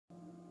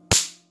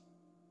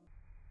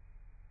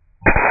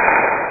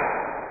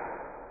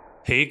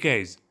Hey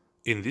guys,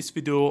 in this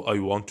video I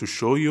want to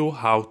show you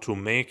how to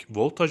make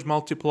voltage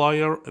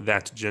multiplier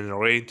that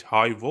generate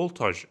high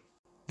voltage.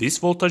 This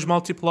voltage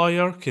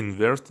multiplier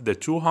converts the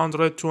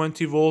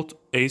 220 volt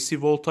AC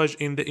voltage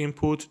in the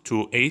input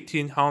to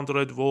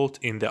 1800 volt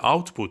in the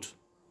output.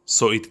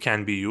 So it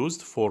can be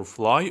used for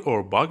fly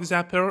or bug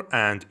zapper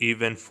and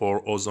even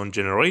for ozone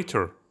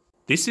generator.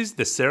 This is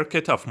the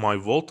circuit of my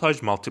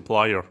voltage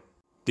multiplier.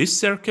 This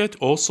circuit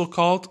also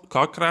called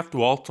Cockroft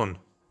Walton.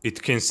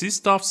 It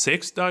consists of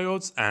 6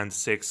 diodes and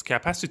 6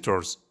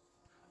 capacitors.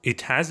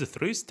 It has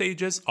 3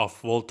 stages of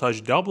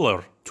voltage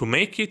doubler. To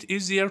make it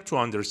easier to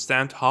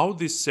understand how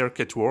this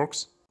circuit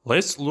works,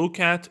 let's look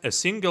at a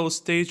single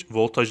stage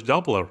voltage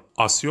doubler.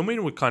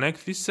 Assuming we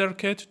connect this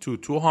circuit to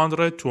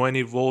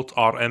 220 volt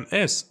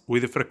RMS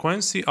with a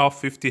frequency of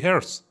 50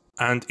 Hz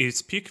and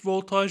its peak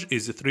voltage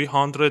is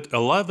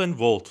 311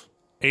 volt.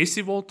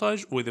 AC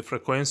voltage with a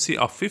frequency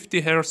of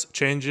 50 Hz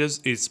changes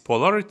its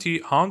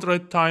polarity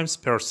 100 times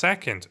per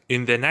second.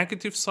 In the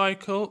negative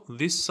cycle,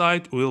 this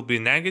side will be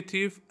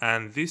negative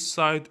and this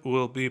side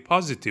will be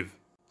positive.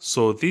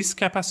 So this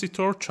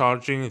capacitor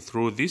charging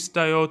through this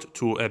diode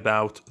to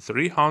about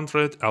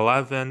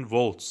 311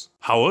 volts.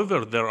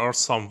 However, there are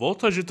some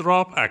voltage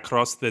drop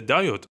across the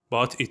diode,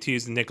 but it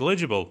is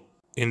negligible.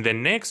 In the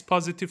next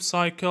positive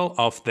cycle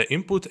of the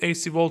input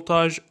AC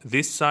voltage,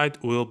 this side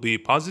will be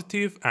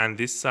positive and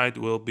this side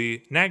will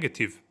be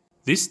negative.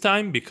 This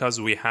time because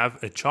we have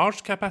a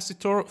charged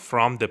capacitor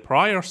from the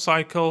prior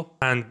cycle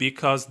and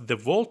because the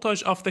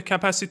voltage of the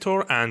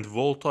capacitor and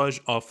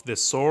voltage of the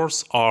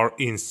source are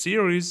in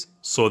series,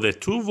 so the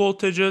two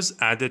voltages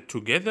added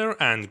together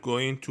and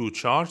going to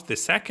charge the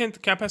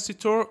second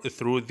capacitor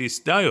through this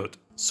diode.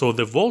 So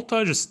the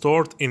voltage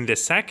stored in the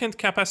second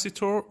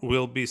capacitor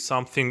will be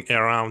something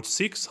around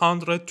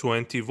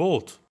 620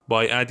 volt.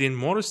 By adding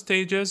more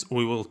stages,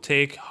 we will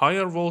take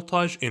higher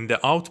voltage in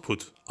the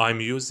output. I'm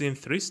using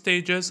 3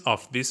 stages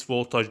of this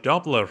voltage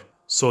doubler.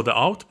 So the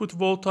output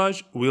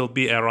voltage will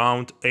be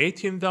around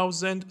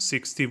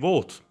 18,060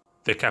 volt.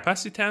 The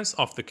capacitance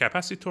of the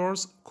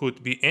capacitors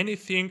could be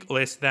anything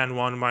less than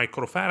 1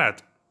 microfarad.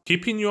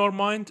 Keep in your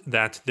mind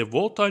that the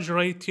voltage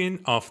rating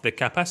of the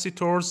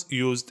capacitors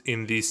used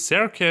in this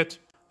circuit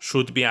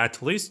should be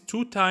at least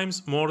 2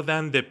 times more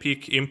than the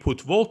peak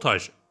input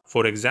voltage.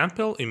 For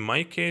example, in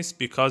my case,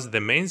 because the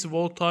mains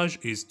voltage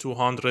is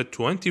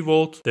 220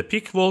 volt, the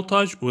peak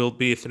voltage will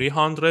be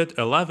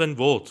 311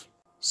 volt.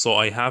 So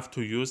I have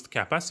to use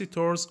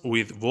capacitors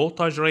with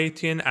voltage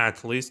rating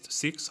at least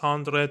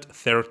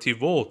 630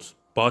 volt.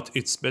 But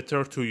it's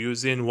better to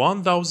use in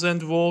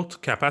 1000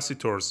 volt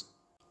capacitors.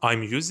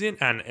 I'm using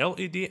an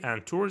LED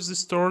and 2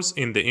 resistors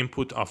in the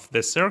input of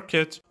the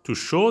circuit to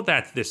show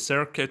that the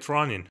circuit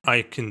running.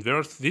 I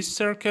convert this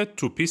circuit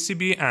to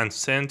PCB and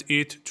send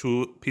it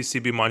to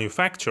PCB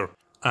manufacturer.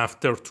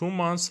 After 2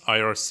 months, I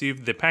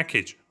received the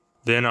package.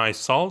 Then I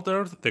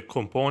soldered the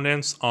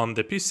components on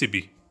the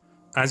PCB.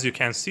 As you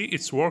can see,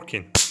 it's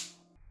working.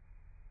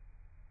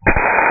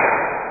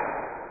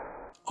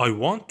 I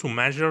want to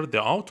measure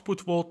the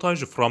output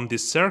voltage from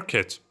this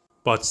circuit.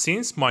 But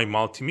since my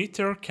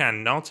multimeter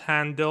cannot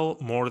handle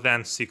more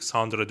than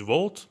 600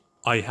 volt,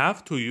 I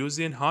have to use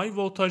a high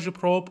voltage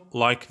probe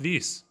like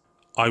this.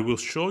 I will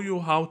show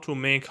you how to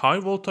make high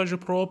voltage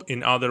probe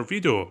in other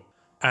video.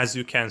 As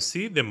you can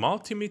see, the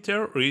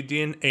multimeter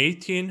reading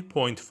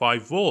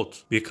 18.5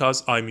 volt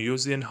because I'm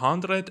using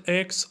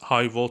 100x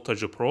high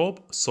voltage probe,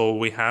 so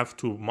we have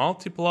to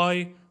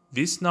multiply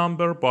this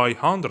number by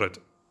 100.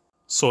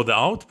 So the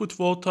output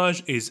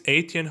voltage is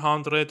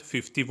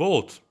 1850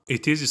 volt.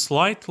 It is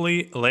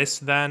slightly less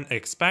than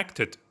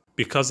expected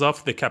because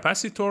of the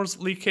capacitor's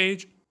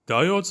leakage,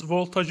 diode's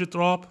voltage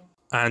drop,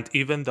 and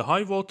even the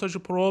high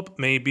voltage probe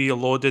may be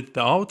loaded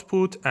the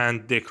output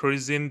and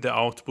decreasing the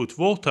output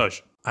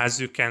voltage. As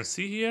you can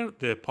see here,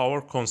 the power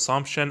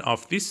consumption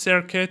of this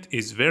circuit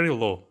is very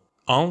low,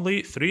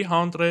 only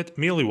 300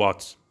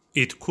 milliwatts.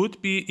 It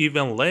could be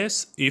even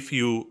less if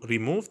you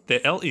remove the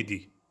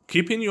LED.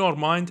 Keep in your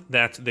mind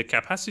that the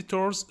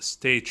capacitors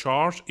stay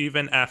charged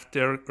even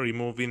after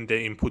removing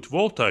the input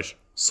voltage,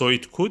 so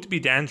it could be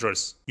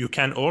dangerous. You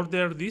can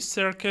order this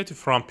circuit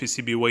from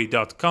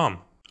PCBWay.com.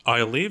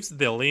 I'll leave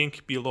the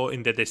link below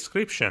in the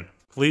description.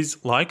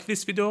 Please like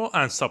this video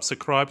and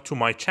subscribe to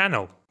my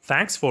channel.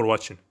 Thanks for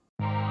watching.